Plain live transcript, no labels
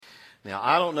Now,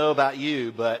 I don't know about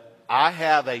you, but I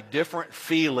have a different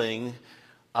feeling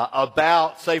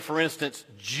about, say, for instance,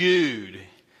 Jude.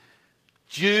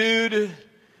 Jude,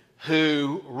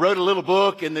 who wrote a little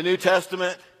book in the New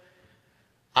Testament.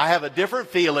 I have a different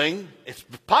feeling, it's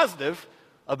positive,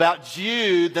 about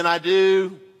Jude than I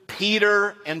do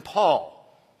Peter and Paul,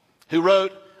 who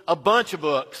wrote a bunch of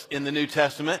books in the New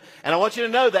Testament. And I want you to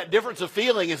know that difference of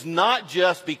feeling is not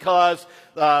just because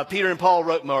Peter and Paul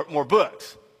wrote more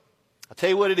books. I'll tell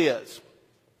you what it is.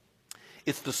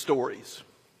 It's the stories.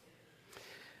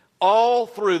 All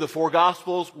through the four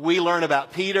Gospels, we learn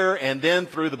about Peter, and then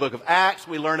through the book of Acts,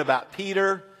 we learn about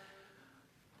Peter.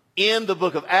 In the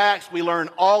book of Acts, we learn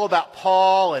all about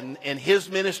Paul and his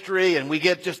ministry, and we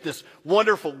get just this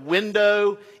wonderful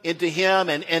window into him,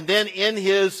 and then in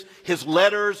his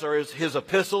letters or his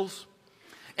epistles.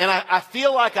 And I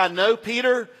feel like I know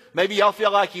Peter. Maybe y'all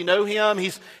feel like you know him.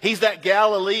 He's that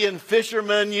Galilean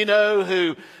fisherman,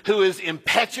 who is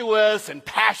impetuous and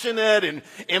passionate and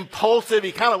impulsive.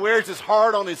 He kind of wears his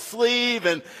heart on his sleeve,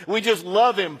 and we just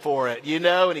love him for it,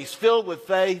 and he's filled with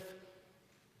faith.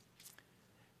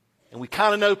 And we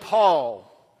kind of know Paul.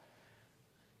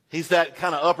 He's that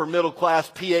kind of upper middle class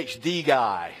PhD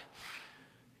guy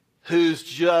who's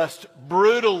just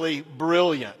brutally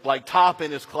brilliant, like top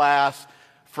in his class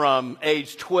from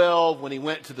age 12 when he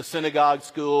went to the synagogue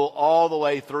school all the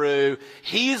way through.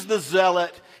 He's the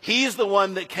zealot. He's the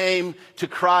one that came to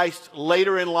Christ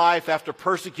later in life after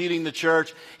persecuting the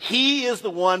church. He is the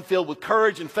one filled with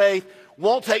courage and faith,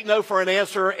 won't take no for an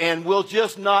answer, and will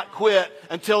just not quit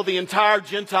until the entire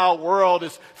Gentile world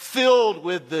is filled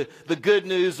with the good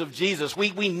news of Jesus.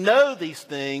 We know these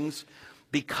things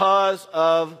because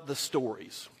of the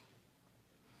stories.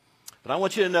 But I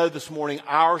want you to know this morning,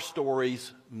 our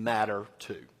stories matter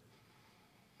too.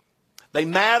 They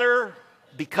matter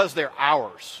because they're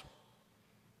ours.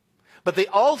 But they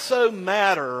also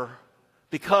matter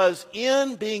because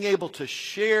in being able to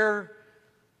share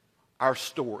our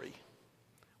story,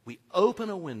 we open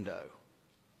a window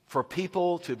for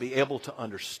people to be able to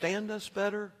understand us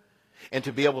better and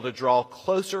to be able to draw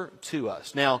closer to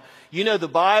us. Now, the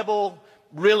Bible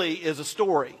really is a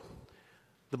story.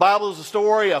 The Bible is a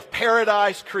story of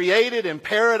paradise created and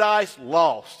paradise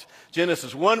lost.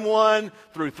 Genesis 1:1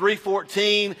 through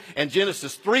 3:14, and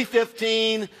Genesis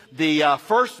 3:15, the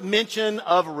first mention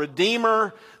of a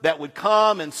Redeemer that would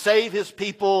come and save his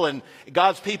people and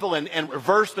God's people and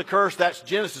reverse the curse. That's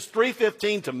Genesis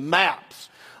 3:15 to maps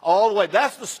all the way.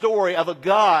 That's the story of a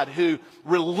God who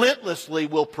relentlessly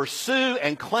will pursue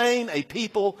and claim a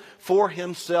people for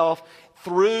himself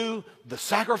through the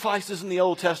sacrifices in the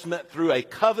Old Testament, through a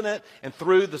covenant, and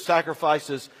through the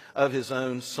sacrifices of his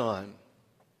own Son.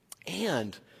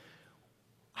 And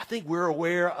I think we're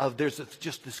aware of there's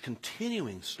just this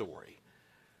continuing story.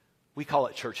 We call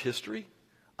it church history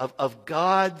of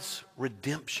God's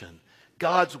redemption,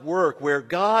 God's work, where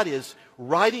God is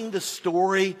writing the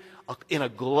story in a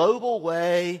global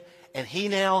way, and he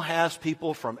now has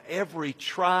people from every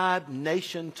tribe,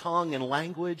 nation, tongue, and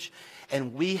language,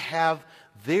 and we have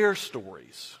their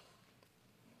stories.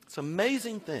 It's an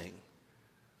amazing thing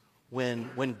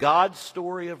when God's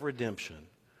story of redemption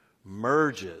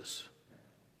merges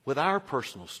with our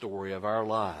personal story of our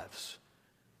lives,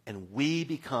 and we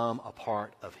become a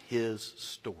part of his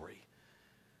story.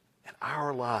 And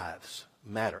our lives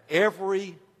matter.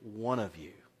 Every one of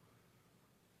you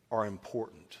are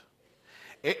important.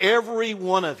 Every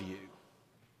one of you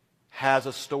has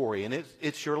a story, and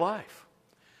it's your life.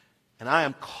 And I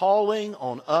am calling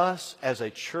on us as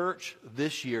a church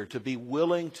this year to be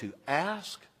willing to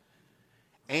ask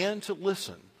and to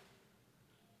listen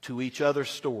to each other's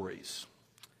stories.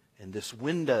 And this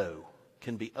window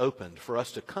can be opened for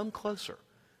us to come closer,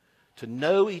 to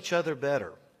know each other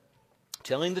better,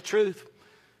 telling the truth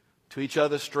to each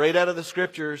other straight out of the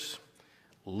Scriptures,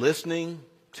 listening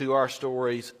to our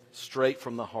stories straight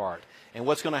from the heart. And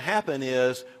what's going to happen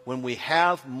is when we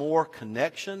have more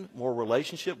connection, more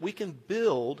relationship, we can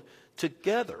build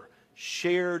together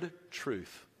shared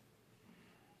truth,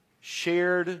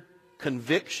 shared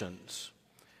convictions,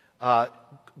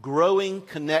 growing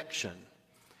connection.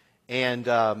 And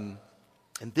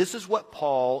this is what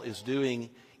Paul is doing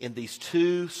in these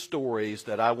two stories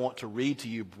that I want to read to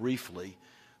you briefly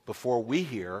before we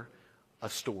hear a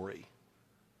story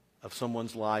of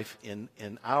someone's life in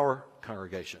our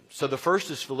congregation. So the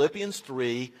first is Philippians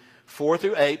 3, 4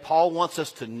 through 8. Paul wants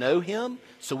us to know him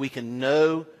so we can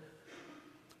know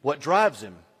what drives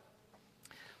him.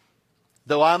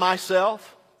 Though I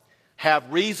myself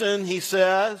have reason, he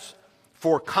says,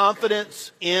 for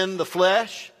confidence in the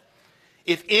flesh,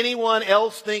 If anyone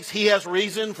else thinks he has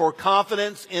reason for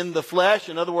confidence in the flesh,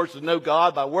 in other words, to know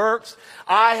God by works,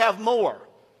 I have more.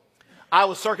 I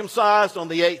was circumcised on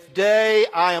the 8th day.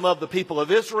 I am of the people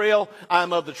of Israel. I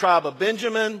am of the tribe of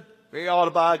Benjamin. Very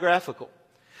autobiographical.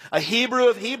 A Hebrew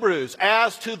of Hebrews.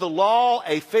 As to the law,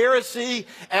 a Pharisee.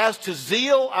 As to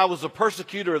zeal, I was a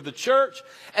persecutor of the church.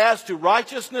 As to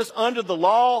righteousness under the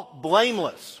law,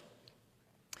 blameless.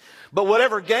 But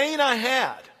whatever gain I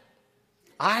had,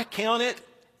 I count it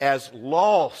as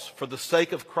loss for the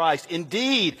sake of Christ.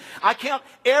 Indeed, I count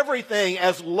everything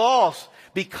as loss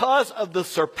because of the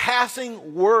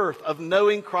surpassing worth of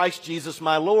knowing Christ Jesus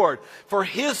my Lord. For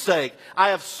his sake, I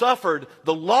have suffered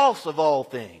the loss of all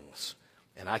things,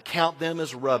 and I count them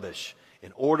as rubbish,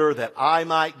 in order that I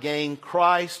might gain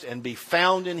Christ and be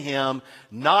found in him,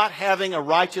 not having a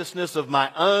righteousness of my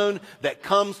own that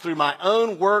comes through my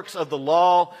own works of the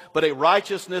law, but a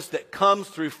righteousness that comes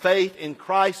through faith in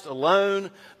Christ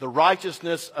alone, the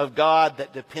righteousness of God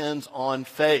that depends on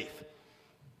faith.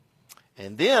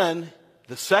 And then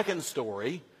the second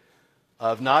story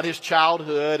of not his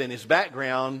childhood and his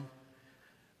background,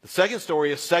 the second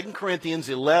story is 2 Corinthians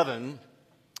 11,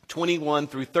 21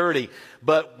 through 30.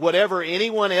 But whatever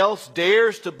anyone else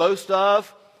dares to boast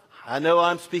of, I know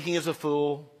I'm speaking as a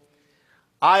fool,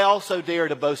 I also dare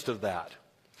to boast of that.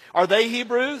 Are they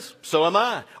Hebrews? So am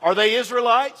I. Are they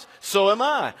Israelites? So am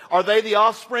I. Are they the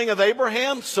offspring of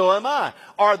Abraham? So am I.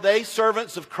 Are they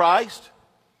servants of Christ?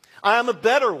 I am a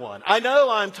better one. I know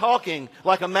I'm talking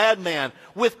like a madman,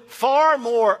 with far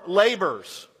more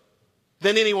labors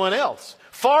than anyone else,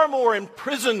 far more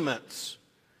imprisonments,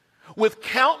 with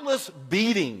countless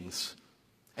beatings,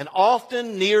 and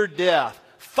often near death.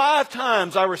 5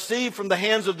 times I received from the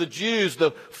hands of the Jews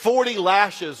the 40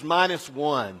 lashes minus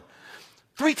 1.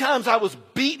 3 times I was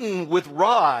beaten with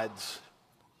rods.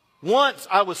 Once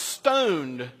I was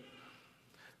stoned.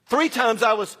 3 times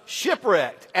I was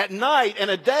shipwrecked. At night and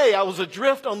a day I was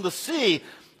adrift on the sea,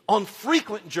 on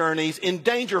frequent journeys, in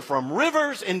danger from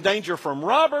rivers, in danger from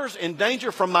robbers, in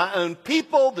danger from my own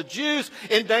people, the Jews,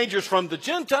 in danger from the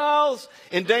Gentiles,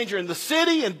 in danger in the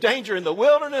city, in danger in the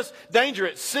wilderness, danger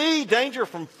at sea, danger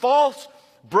from false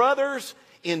brothers,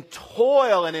 in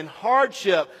toil and in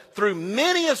hardship, through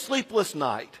many a sleepless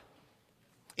night,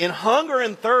 in hunger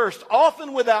and thirst,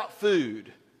 often without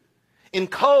food, in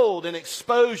cold and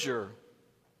exposure.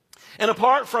 And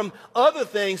apart from other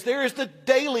things, there is the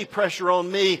daily pressure on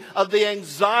me of the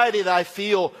anxiety that I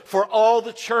feel for all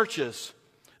the churches.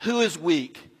 Who is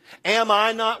weak? Am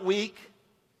I not weak?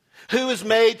 Who is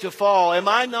made to fall? Am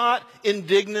I not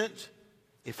indignant?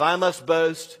 If I must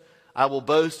boast, I will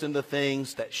boast in the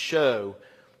things that show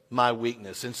my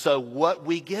weakness. And so what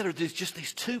we get are just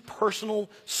these 2 personal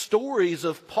stories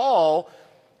of Paul.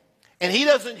 And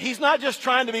he's not just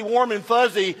trying to be warm and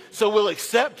fuzzy so we'll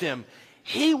accept him.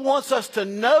 He wants us to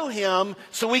know him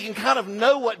so we can kind of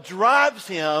know what drives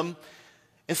him,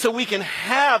 and so we can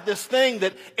have this thing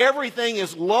that everything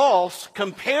is lost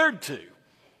compared to.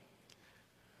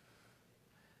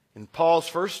 In Paul's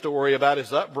first story about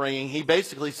his upbringing, he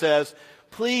basically says,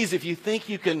 please, if you think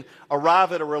you can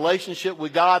arrive at a relationship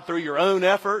with God through your own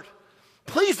effort,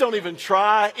 please don't even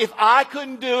try. If I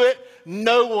couldn't do it,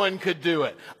 no one could do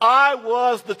it. I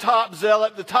was the top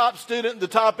zealot, the top student, the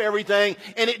top everything,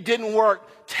 and it didn't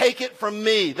work. Take it from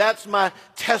me. That's my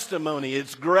testimony.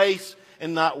 It's grace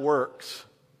and not works.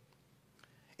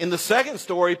 In the second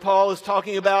story, Paul is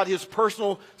talking about his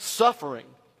personal suffering.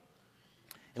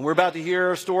 And we're about to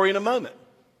hear a story in a moment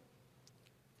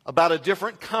about a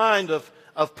different kind of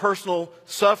personal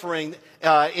suffering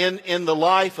in the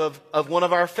life of one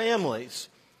of our families.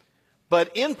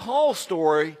 But in Paul's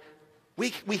story,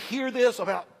 we hear this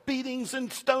about beatings and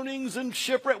stonings and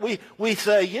shipwreck. We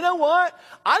say, you know what?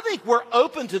 I think we're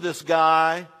open to this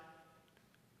guy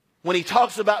when he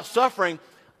talks about suffering.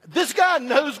 This guy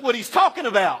knows what he's talking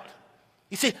about.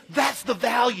 You see, that's the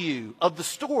value of the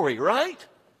story, right?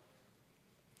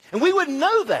 And we wouldn't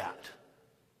know that.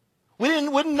 We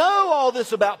wouldn't know all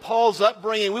this about Paul's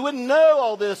upbringing. We wouldn't know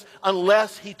all this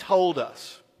unless he told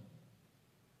us.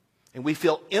 And we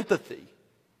feel empathy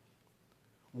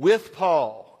with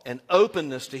Paul and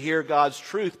openness to hear God's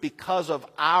truth because of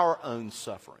our own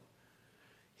suffering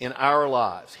in our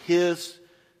lives. His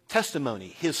testimony,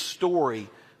 his story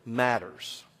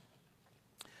matters.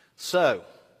 So,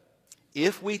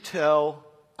 if we tell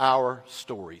our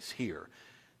stories here,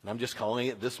 and I'm just calling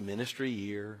it this ministry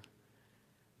year,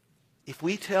 if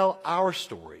we tell our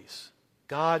stories,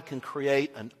 God can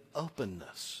create an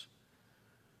openness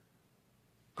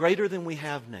greater than we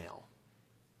have now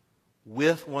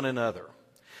with one another.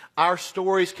 Our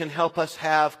stories can help us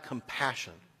have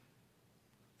compassion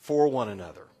for one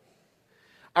another.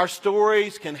 Our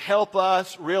stories can help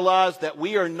us realize that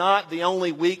we are not the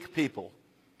only weak people,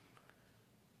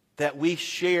 that we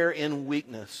share in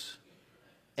weakness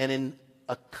and in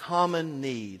a common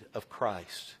need of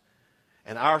Christ.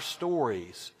 And our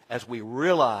stories, as we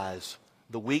realize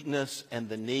the weakness and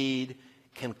the need,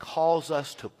 can cause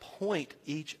us to point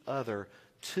each other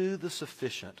to the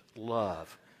sufficient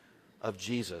love of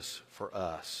Jesus for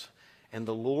us. And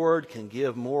the Lord can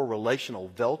give more relational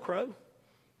Velcro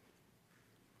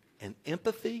and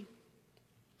empathy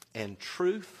and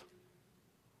truth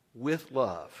with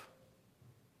love.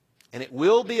 And it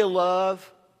will be a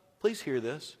love, please hear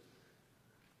this,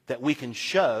 that we can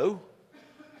show.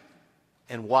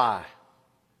 And why?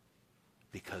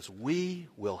 Because we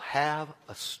will have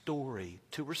a story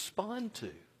to respond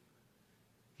to.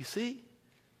 You see?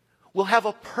 We'll have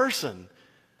a person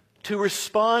to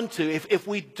respond to. If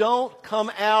we don't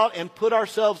come out and put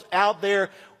ourselves out there,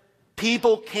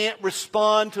 people can't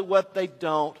respond to what they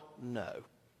don't know.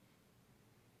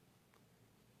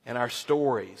 And our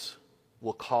stories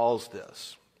will cause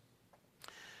this.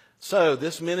 So,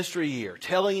 this ministry year,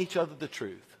 telling each other the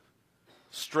truth,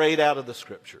 straight out of the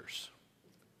Scriptures,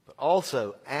 but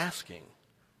also asking.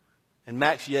 And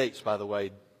Max Yates, by the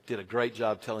way, did a great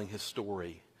job telling his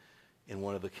story in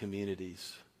one of the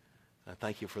communities. I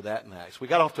thank you for that, Max. We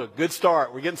got off to a good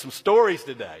start. We're getting some stories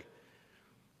today.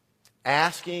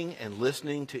 Asking and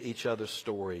listening to each other's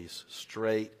stories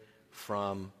straight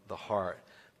from the heart,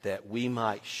 that we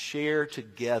might share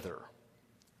together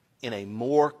in a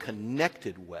more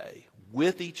connected way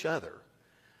with each other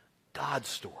God's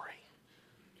story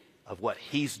of what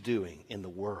He's doing in the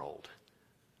world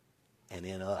and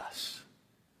in us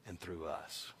and through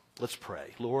us. Let's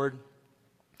pray. Lord,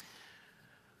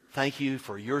 thank you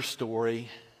for your story,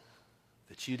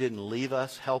 that you didn't leave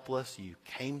us helpless. You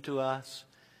came to us,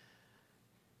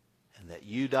 and that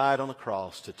you died on the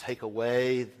cross to take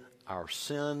away our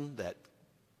sin that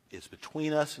is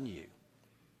between us and you.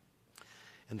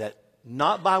 And that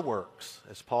not by works,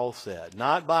 as Paul said,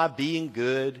 not by being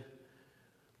good,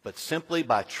 but simply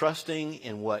by trusting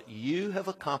in what you have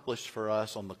accomplished for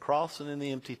us on the cross and in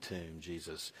the empty tomb,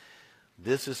 Jesus.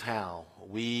 This is how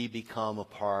we become a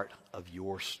part of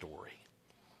your story.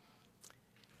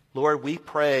 Lord, we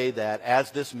pray that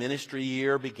as this ministry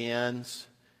year begins,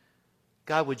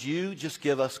 God, would you just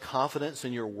give us confidence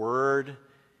in your word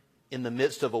in the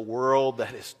midst of a world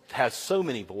that has so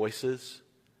many voices?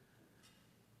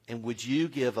 And would you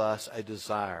give us a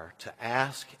desire to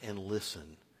ask and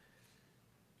listen,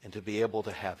 and to be able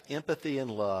to have empathy and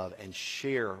love and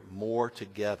share more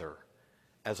together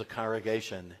as a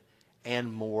congregation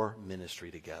and more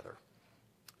ministry together?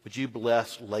 Would you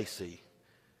bless Lacey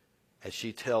as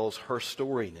she tells her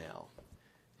story now?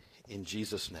 In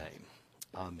Jesus' name,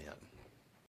 amen.